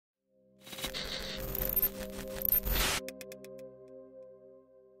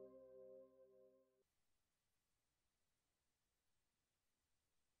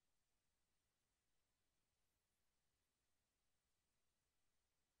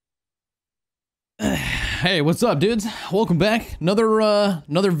Hey, what's up, dudes? Welcome back.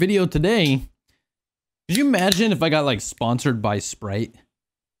 Another video today. Could you imagine if I got like sponsored by Sprite?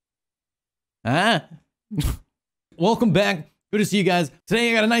 Welcome back. Good to see you guys.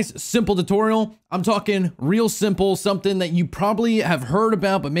 Today I got a nice simple tutorial. I'm talking real simple, something that you probably have heard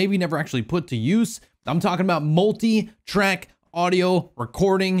about but maybe never actually put to use. I'm talking about multi-track audio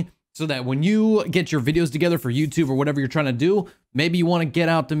recording, so that when you get your videos together for YouTube or whatever you're trying to do, maybe you want to get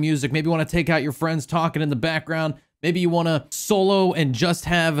out the music, maybe you want to take out your friends talking in the background, maybe you want to solo and just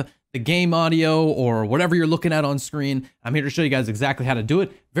have the game audio or whatever you're looking at on screen. I'm here to show you guys exactly how to do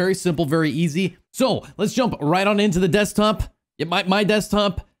it. Very simple, very easy. So let's jump right on into the desktop, get my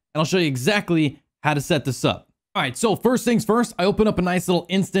desktop, and I'll show you exactly how to set this up. All right, so first things first, I open up a nice little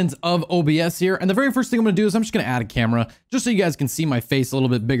instance of OBS here. And the very first thing I'm gonna do is I'm just gonna add a camera just so you guys can see my face a little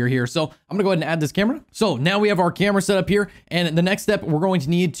bit bigger here. So I'm gonna go ahead and add this camera. So now we have our camera set up here. And the next step we're going to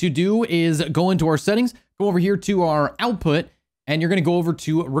need to do is go into our settings, go over here to our output, and you're gonna go over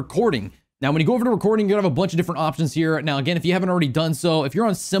to recording. Now, when you go over to recording, you're gonna have a bunch of different options here. Now, again, if you haven't already done so, if you're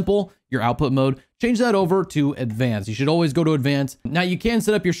on simple, your output mode, change that over to advanced. You should always go to advanced. Now, you can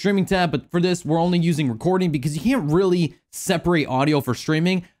set up your streaming tab, but for this, we're only using recording because you can't really separate audio for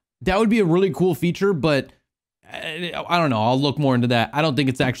streaming. That would be a really cool feature, but I don't know. I'll look more into that. I don't think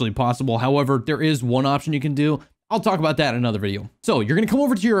it's actually possible. However, there is one option you can do. I'll talk about that in another video. So you're gonna come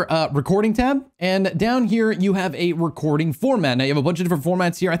over to your recording tab, and down here you have a recording format. Now you have a bunch of different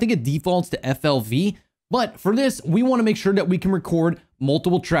formats here. I think it defaults to FLV, but for this, we wanna make sure that we can record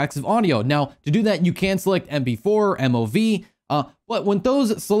multiple tracks of audio. Now, to do that, you can select MP4 or MOV, but when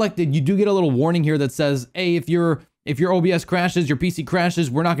those selected, you do get a little warning here that says, hey, if your OBS crashes, your PC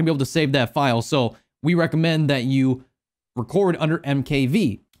crashes, we're not gonna be able to save that file. So we recommend that you record under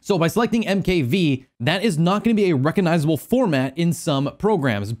MKV. So by selecting MKV, that is not going to be a recognizable format in some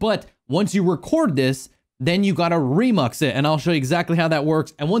programs. But once you record this, then you got to remux it. And I'll show you exactly how that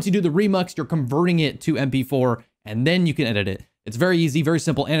works. And once you do the remux, you're converting it to MP4 and then you can edit it. It's very easy, very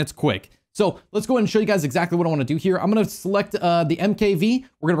simple, and it's quick. So let's go ahead and show you guys exactly what I want to do here. I'm going to select the MKV.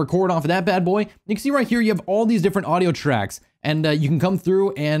 We're going to record off of that bad boy. You can see right here, you have all these different audio tracks, and you can come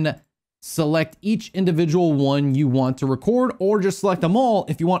through and select each individual one you want to record, or just select them all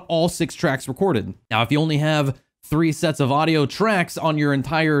if you want all 6 tracks recorded. Now, if you only have 3 sets of audio tracks on your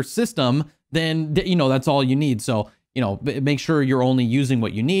entire system, then, you know, that's all you need. So, you know, make sure you're only using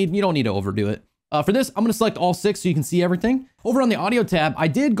what you need. You don't need to overdo it. For this, I'm going to select all 6 so you can see everything. Over on the audio tab, I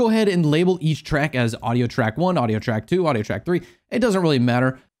did go ahead and label each track as audio track 1, audio track 2, audio track 3. It doesn't really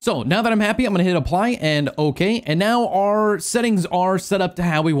matter. So now that I'm happy, I'm gonna hit apply and okay. And now our settings are set up to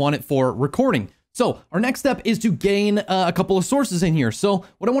how we want it for recording. So our next step is to gain a couple of sources in here. So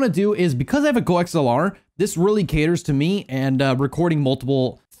what I wanna do is, because I have a GoXLR, this really caters to me and recording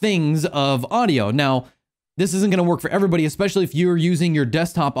multiple things of audio. Now, this isn't gonna work for everybody, especially if you're using your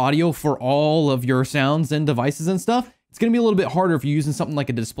desktop audio for all of your sounds and devices and stuff. It's gonna be a little bit harder if you're using something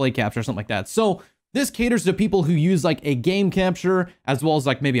like a display capture or something like that. So this caters to people who use like a game capture, as well as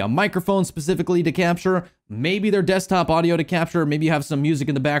like maybe a microphone specifically to capture, maybe their desktop audio to capture, maybe you have some music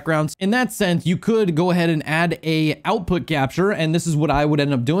in the background. In that sense, you could go ahead and add a output capture, and this is what I would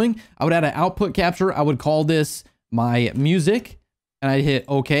end up doing. I would add an output capture. I would call this my music, and I'd hit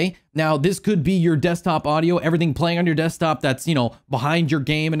okay. Now, this could be your desktop audio, everything playing on your desktop that's, you know, behind your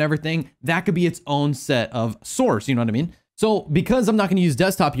game and everything. That could be its own set of source, you know what I mean? So because I'm not going to use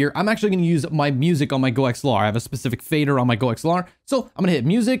desktop here, I'm actually going to use my music on my GoXLR. I have a specific fader on my GoXLR. So I'm going to hit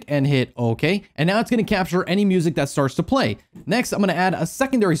music and hit OK. And now it's going to capture any music that starts to play. Next, I'm going to add a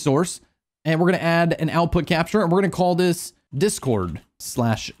secondary source, and we're going to add an output capture, and we're going to call this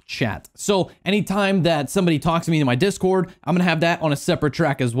Discord/chat. So anytime that somebody talks to me in my Discord, I'm going to have that on a separate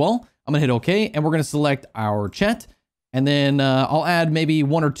track as well. I'm going to hit OK, and we're going to select our chat. And then I'll add maybe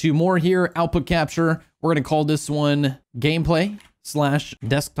 1 or 2 more here. Output capture. We're going to call this one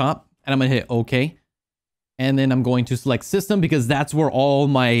gameplay/desktop, and I'm going to hit OK. And then I'm going to select system, because that's where all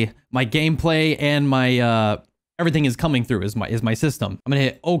my gameplay and my everything is coming through, is my system. I'm going to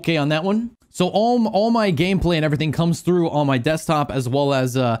hit OK on that one. So all my gameplay and everything comes through on my desktop, as well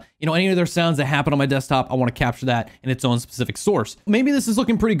as, you know, any other sounds that happen on my desktop. I want to capture that in its own specific source. Maybe this is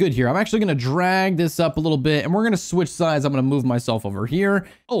looking pretty good here. I'm actually going to drag this up a little bit, and we're going to switch sides. I'm going to move myself over here.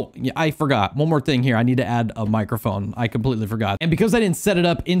 Oh, yeah, I forgot. One more thing here. I need to add a microphone. I completely forgot. And because I didn't set it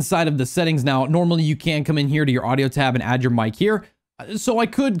up inside of the settings now, normally you can come in here to your audio tab and add your mic here. So I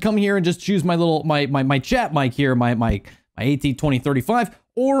could come here and just choose my little, my chat mic here, my AT2035,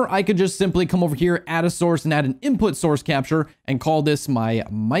 or I could just simply come over here, add a source, and add an input source capture, and call this my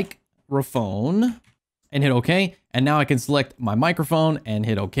microphone. and hit OK. And now I can select my microphone and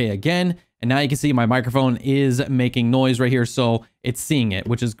hit OK again. And now you can see my microphone is making noise right here. So it's seeing it,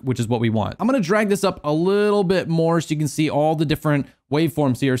 which is what we want. I'm going to drag this up a little bit more so you can see all the different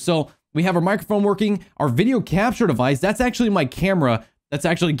waveforms here. So we have our microphone working, our video capture device. That's actually my camera. That's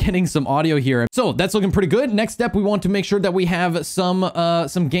actually getting some audio here. So that's looking pretty good. Next step, we want to make sure that we have some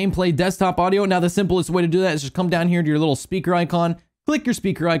gameplay desktop audio. Now, the simplest way to do that is just come down here to your little speaker icon, click your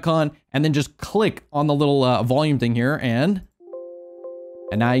speaker icon, and then just click on the little volume thing here. And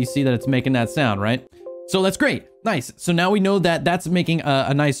now you see that it's making that sound, right? So that's great. Nice. So now we know that that's making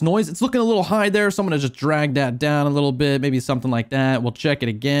a nice noise. It's looking a little high there, so I'm going to just drag that down a little bit, maybe something like that. We'll check it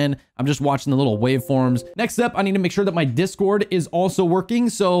again. I'm just watching the little waveforms. Next up, I need to make sure that my Discord is also working.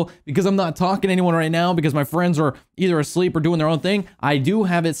 So because I'm not talking to anyone right now, because my friends are either asleep or doing their own thing, I do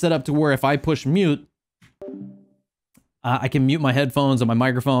have it set up to where if I push mute, I can mute my headphones and my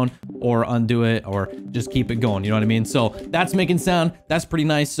microphone or undo it or just keep it going. You know what I mean? So that's making sound. That's pretty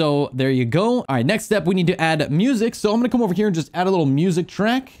nice. So there you go. All right, next step, we need to add music. So I'm going to come over here and just add a little music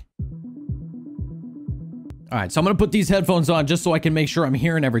track. All right, so I'm going to put these headphones on just so I can make sure I'm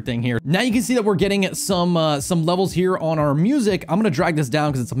hearing everything here. Now you can see that we're getting some levels here on our music. I'm going to drag this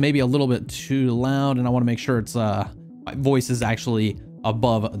down because it's maybe a little bit too loud and I want to make sure it's my voice is actually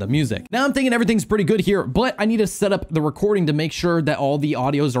above the music. Now I'm thinking everything's pretty good here, but I need to set up the recording to make sure that all the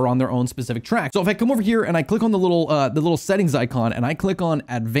audios are on their own specific track. So if I come over here and I click on the little settings icon and I click on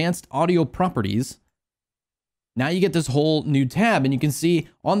advanced audio properties, now you get this whole new tab, and you can see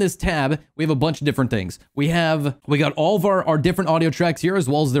on this tab, we have a bunch of different things. We got all of our different audio tracks here, as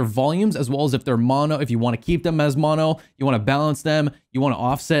well as their volumes, as well as if they're mono, if you want to keep them as mono, you want to balance them, you want to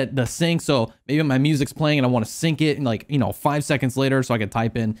offset the sync. So maybe my music's playing and I want to sync it in 5 seconds later. So I can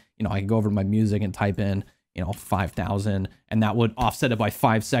type in, I can go over to my music and type in, 5,000, and that would offset it by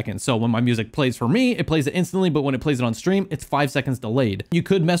 5 seconds. So when my music plays for me, it plays it instantly, but when it plays it on stream, it's 5 seconds delayed. You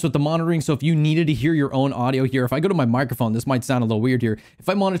could mess with the monitoring. So if you needed to hear your own audio here, if I go to my microphone, this might sound a little weird here. If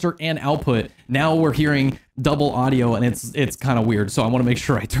I monitor and output, now we're hearing double audio and it's kind of weird. So I want to make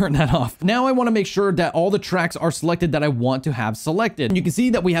sure I turn that off. Now I want to make sure that all the tracks are selected that I want to have selected. And you can see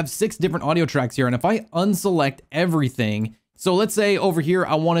that we have 6 different audio tracks here. And if I unselect everything, so let's say over here,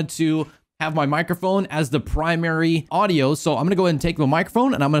 I wanted to have my microphone as the primary audio. So I'm going to go ahead and take the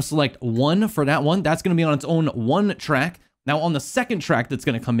microphone and I'm going to select 1 for that one. That's going to be on its own 1 track. Now on the second track that's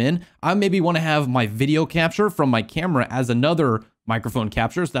going to come in, I maybe want to have my video capture from my camera as another microphone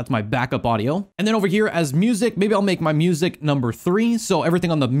capture. So that's my backup audio. And then over here as music, maybe I'll make my music number 3. So everything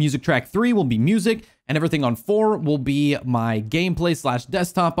on the music track 3 will be music, and everything on 4 will be my gameplay /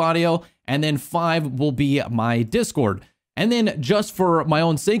 desktop audio. And then 5 will be my Discord. And then just for my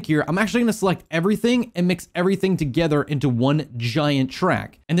own sake here, I'm actually going to select everything and mix everything together into one giant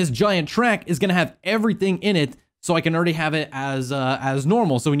track. And this giant track is going to have everything in it, so I can already have it as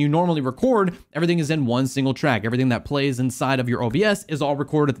normal. So when you normally record, everything is in one single track. Everything that plays inside of your OBS is all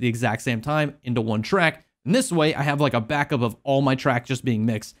recorded at the exact same time into one track. And this way, I have like a backup of all my tracks just being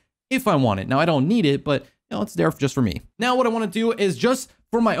mixed if I want it. Now, I don't need it, but it's there just for me. Now, what I want to do is just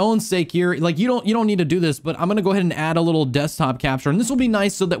for my own sake here, like you don't need to do this, but I'm going to go ahead and add a little desktop capture. And this will be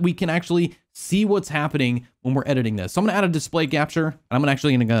nice so that we can actually see what's happening when we're editing this. So I'm going to add a display capture, and I'm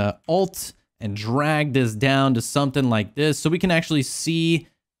actually going to go Alt and drag this down to something like this so we can actually see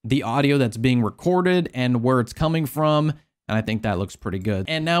the audio that's being recorded and where it's coming from. And I think that looks pretty good.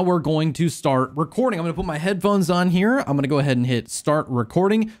 And now we're going to start recording. I'm going to put my headphones on here. I'm going to go ahead and hit start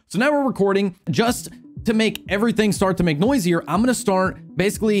recording. So now we're recording. Just to make everything start to make noisier, I'm going to start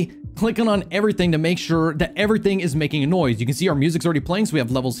basically clicking on everything to make sure that everything is making a noise. You can see our music's already playing. So we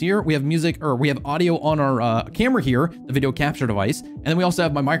have levels here. We have music, or we have audio on our camera here, the video capture device. And then we also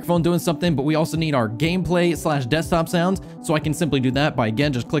have my microphone doing something, but we also need our gameplay / desktop sounds. So I can simply do that by,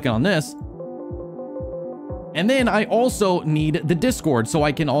 again, just clicking on this. And then I also need the Discord, so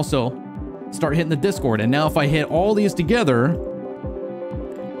I can also start hitting the Discord. And now if I hit all these together,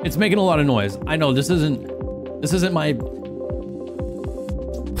 it's making a lot of noise. I know this isn't my...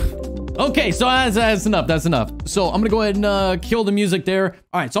 Okay, so that's enough. That's enough. So I'm gonna go ahead and kill the music there.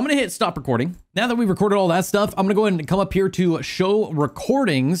 All right, so I'm gonna hit stop recording. Now that we've recorded all that stuff, I'm gonna go ahead and come up here to show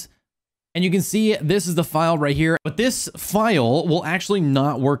recordings. And you can see this is the file right here, but this file will actually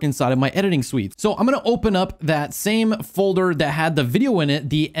not work inside of my editing suite. So I'm going to open up that same folder that had the video in it,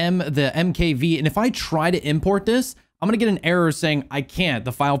 the MKV. And if I try to import this, I'm going to get an error saying I can't,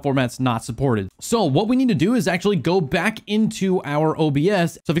 the file format's not supported. So what we need to do is actually go back into our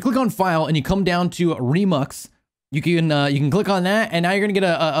OBS. So if you click on file and you come down to Remux, you can click on that, and now you're gonna get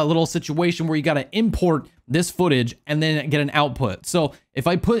a little situation where you gotta import this footage and then get an output. So if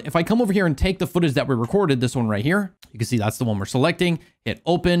I come over here and take the footage that we recorded, this one right here, you can see that's the one we're selecting, hit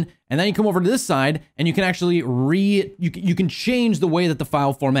open, and then you come over to this side and you can actually you can change the way that the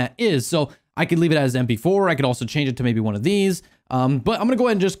file format is. So I could leave it as MP4. I could also change it to maybe one of these. But I'm gonna go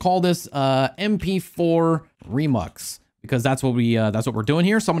ahead and just call this MP4 Remux, because that's what we're doing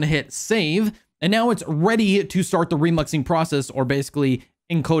here. So I'm gonna hit save, and now it's ready to start the remixing process, or basically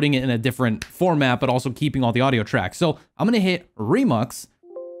encoding it in a different format, but also keeping all the audio tracks. So I'm gonna hit remux,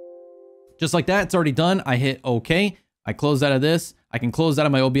 just like that. It's already done. I hit OK. I close out of this. I can close out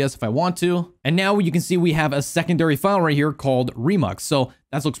of my OBS if I want to. And now you can see we have a secondary file right here called Remux. So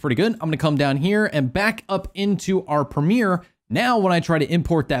that looks pretty good. I'm gonna come down here and back up into our Premiere. Now, when I try to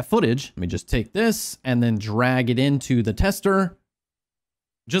import that footage, let me just take this and then drag it into the tester.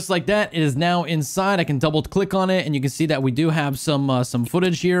 Just like that, it is now inside. I can double click on it and you can see that we do have some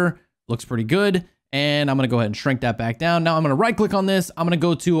footage here. Looks pretty good. And I'm gonna go ahead and shrink that back down. Now I'm gonna right click on this. I'm gonna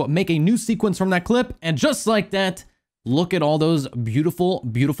go to make a new sequence from that clip. And just like that, look at all those beautiful,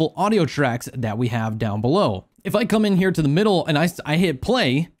 beautiful audio tracks that we have down below. If I come in here to the middle and I hit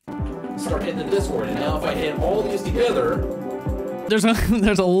play, start hitting the Discord. And now if I hit all these together, there's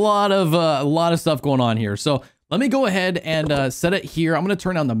a lot of stuff going on here. So let me go ahead and set it here. I'm gonna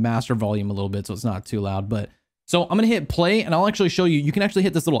turn down the master volume a little bit so it's not too loud. But so I'm gonna hit play, and I'll actually show you. You can actually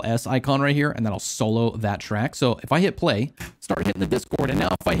hit this little S icon right here, and that'll solo that track. So if I hit play, start hitting the Discord, and now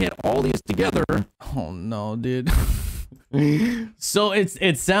if I hit all these together, oh no, dude. So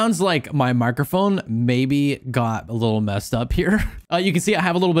it sounds like my microphone maybe got a little messed up here. You can see I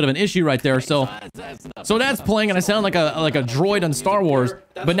have a little bit of an issue right there. So that's playing, and I sound like a droid on Star Wars.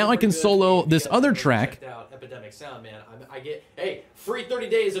 But now I can solo this other track. Epidemic sound, man. I get free 30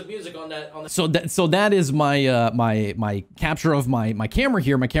 days of music on that. So that is my my capture of my camera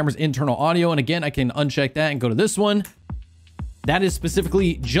here. My camera's internal audio, and again I can uncheck that and go to this one. That is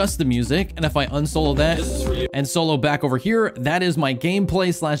specifically just the music. And if I unsolo that and solo back over here, that is my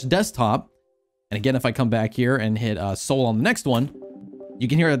gameplay / desktop. And again, if I come back here and hit solo on the next one, you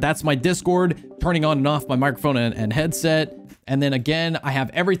can hear that that's my Discord turning on and off my microphone and headset. And then again, I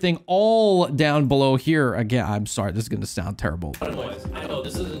have everything all down below here. Again, I'm sorry, this is going to sound terrible. I know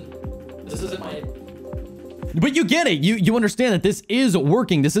this isn't my... But you get it. You understand that this is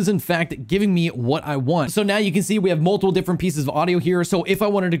working. This is in fact giving me what I want. So now you can see we have multiple different pieces of audio here. So if I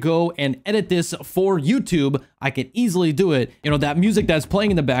wanted to go and edit this for YouTube, I can easily do it. You know, that music that's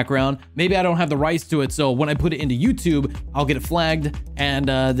playing in the background, maybe I don't have the rights to it. So when I put it into YouTube, I'll get it flagged, and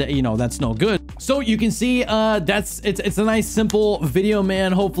you know, that's no good. So you can see it's a nice simple video,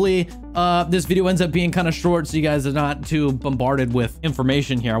 man. Hopefully this video ends up being kind of short, so you guys are not too bombarded with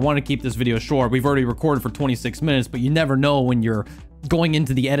information here. I want to keep this video short. We've already recorded for 26 minutes, but you never know when you're going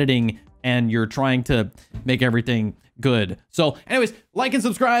into the editing and you're trying to make everything good. So anyways, like and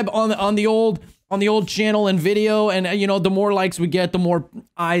subscribe on the old channel and video, and you know, the more likes we get, the more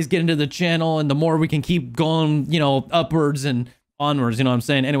eyes get into the channel, and the more we can keep going, you know, upwards and onwards, you know what I'm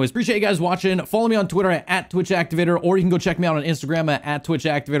saying? Anyways, appreciate you guys watching. Follow me on Twitter at @TwitchActivator, or you can go check me out on Instagram at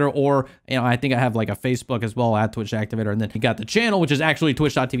 @TwitchActivator, or, you know, I think I have like a Facebook as well at @TwitchActivator, and then you got the channel, which is actually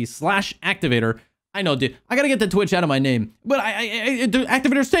twitch.tv/activator. I know, dude, I gotta get the Twitch out of my name, but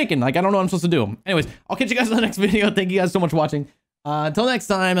Activator's taken. Like, I don't know what I'm supposed to do. Anyways, I'll catch you guys in the next video. Thank you guys so much for watching. Until next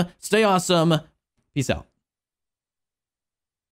time, stay awesome. Peace out.